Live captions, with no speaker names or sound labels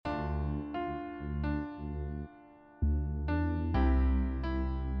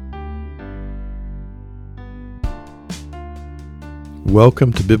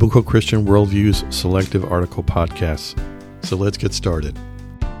Welcome to Biblical Christian Worldview's Selective Article Podcasts. So let's get started.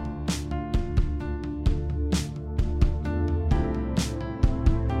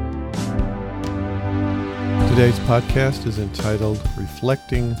 Today's podcast is entitled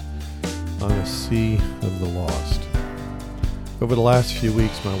Reflecting on a Sea of the Lost. Over the last few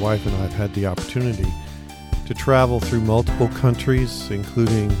weeks, my wife and I have had the opportunity to travel through multiple countries,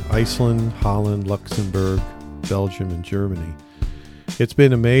 including Iceland, Holland, Luxembourg, Belgium, and Germany. It's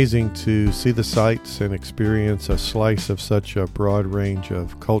been amazing to see the sights and experience a slice of such a broad range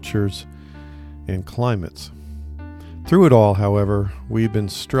of cultures and climates. Through it all, however, we've been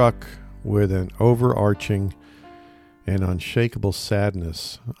struck with an overarching and unshakable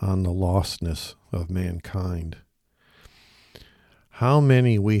sadness on the lostness of mankind. How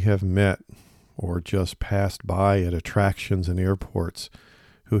many we have met or just passed by at attractions and airports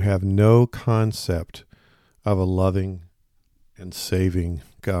who have no concept of a loving and saving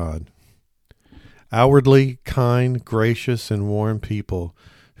God. Outwardly kind, gracious, and warm people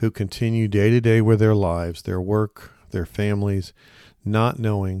who continue day to day with their lives, their work, their families, not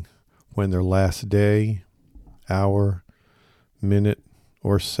knowing when their last day, hour, minute,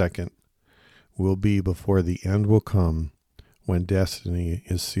 or second will be before the end will come when destiny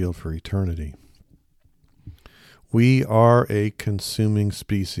is sealed for eternity. We are a consuming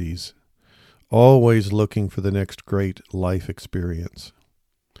species, always looking for the next great life experience,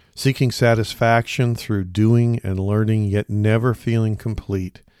 seeking satisfaction through doing and learning, yet never feeling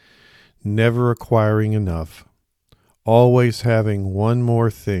complete, never acquiring enough, always having one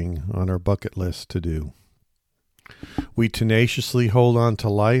more thing on our bucket list to do. We tenaciously hold on to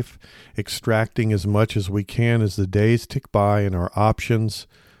life, extracting as much as we can as the days tick by and our options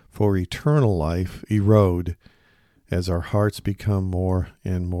for eternal life erode as our hearts become more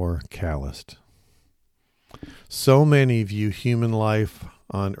and more calloused. So many view human life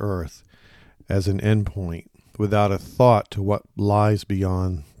on earth as an endpoint without a thought to what lies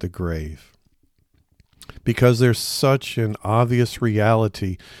beyond the grave. Because there's such an obvious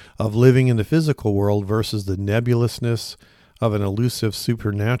reality of living in the physical world versus the nebulousness of an elusive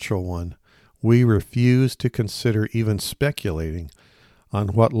supernatural one, we refuse to consider even speculating on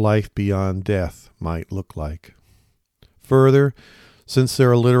what life beyond death might look like. Further, since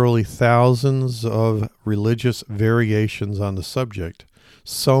there are literally thousands of religious variations on the subject,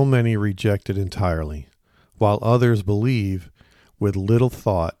 so many reject it entirely, while others believe, with little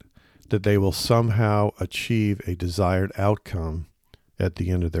thought, that they will somehow achieve a desired outcome at the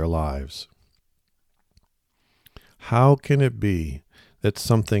end of their lives. How can it be that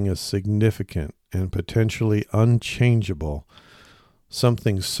something as significant and potentially unchangeable,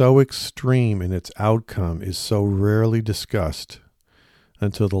 something so extreme in its outcome, is so rarely discussed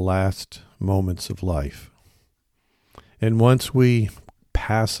until the last moments of life? And once we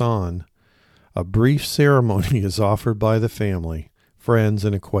pass on, a brief ceremony is offered by the family, friends,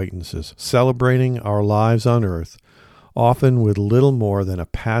 and acquaintances, celebrating our lives on earth, often with little more than a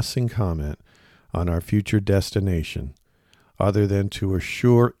passing comment on our future destination, other than to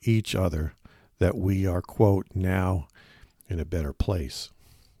assure each other that we are, quote, now in a better place.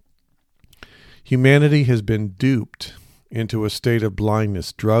 Humanity has been duped into a state of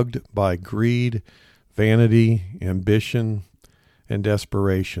blindness, drugged by greed, vanity, ambition, and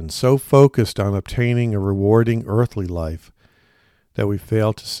desperation, so focused on obtaining a rewarding earthly life that we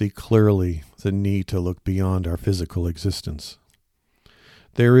fail to see clearly the need to look beyond our physical existence.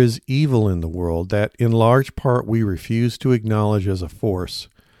 There is evil in the world that, in large part, we refuse to acknowledge as a force,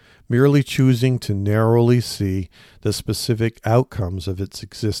 merely choosing to narrowly see the specific outcomes of its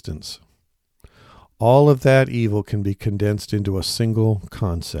existence. All of that evil can be condensed into a single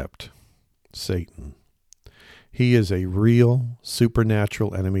concept: Satan. He is a real,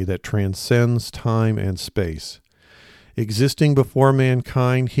 supernatural enemy that transcends time and space. Existing before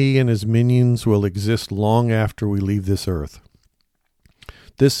mankind, he and his minions will exist long after we leave this earth.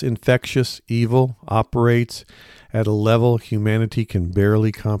 This infectious evil operates at a level humanity can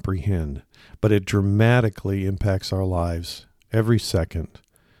barely comprehend, but it dramatically impacts our lives every second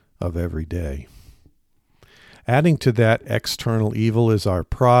of every day. Adding to that external evil is our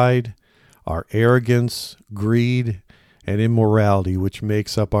pride, our arrogance, greed, and immorality, which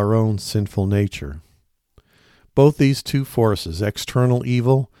makes up our own sinful nature. Both these two forces, external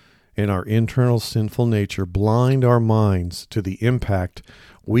evil and our internal sinful nature, blind our minds to the impact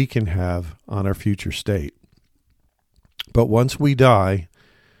we can have on our future state. But once we die,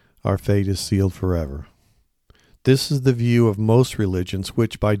 our fate is sealed forever. This is the view of most religions,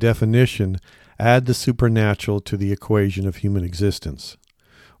 which by definition add the supernatural to the equation of human existence.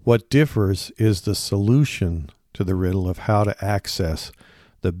 What differs is the solution to the riddle of how to access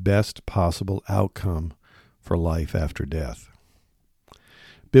the best possible outcome for life after death.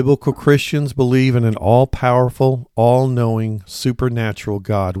 Biblical Christians believe in an all-powerful, all-knowing, supernatural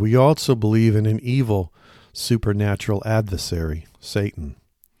God. We also believe in an evil, supernatural adversary, Satan.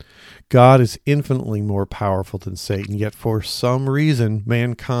 God is infinitely more powerful than Satan, yet for some reason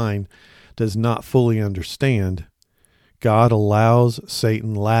mankind does not fully understand. God allows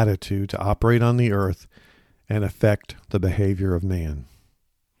Satan latitude to operate on the earth and affect the behavior of man.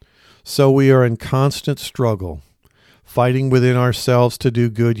 So we are in constant struggle, fighting within ourselves to do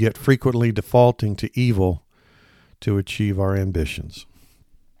good, yet frequently defaulting to evil to achieve our ambitions.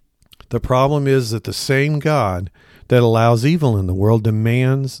 The problem is that the same God that allows evil in the world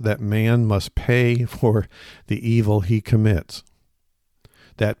demands that man must pay for the evil he commits.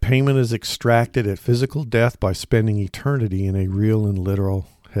 That payment is extracted at physical death by spending eternity in a real and literal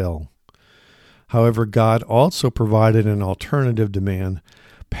hell. However, God also provided an alternative to man,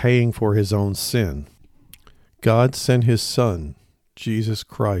 paying for his own sin. God sent his Son, Jesus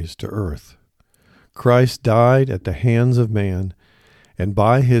Christ, to earth. Christ died at the hands of man, and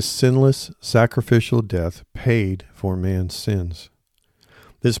by his sinless, sacrificial death paid for man's sins.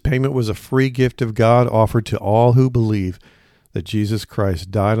 This payment was a free gift of God offered to all who believe that Jesus Christ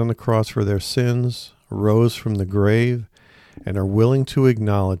died on the cross for their sins, rose from the grave, and are willing to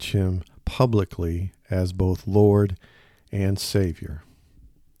acknowledge him publicly as both Lord and Savior.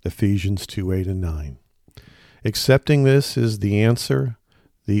 Ephesians 2:8 and 9. Accepting this is the answer,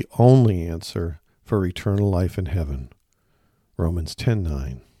 the only answer for eternal life in heaven. Romans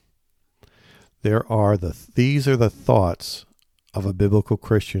 10:9. These are the thoughts of a biblical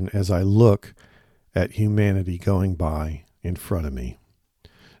Christian as I look at humanity going by in front of me,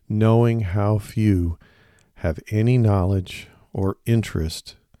 knowing how few have any knowledge or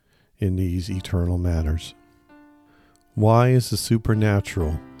interest in these eternal matters. Why is the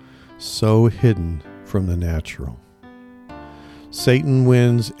supernatural so hidden from the natural? Satan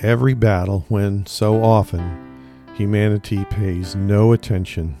wins every battle when, so often, humanity pays no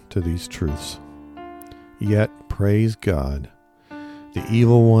attention to these truths. Yet, praise God, the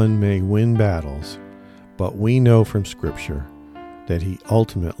evil one may win battles, but we know from Scripture that he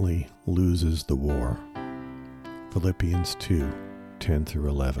ultimately loses the war. Philippians 2:10 through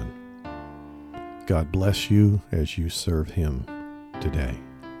 11. God bless you as you serve him today.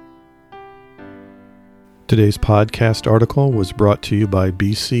 Today's podcast article was brought to you by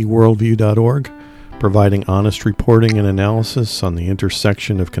bcworldview.org, providing honest reporting and analysis on the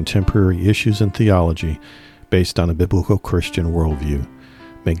intersection of contemporary issues and theology based on a biblical Christian worldview.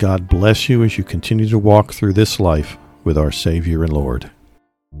 May God bless you as you continue to walk through this life with our Savior and Lord.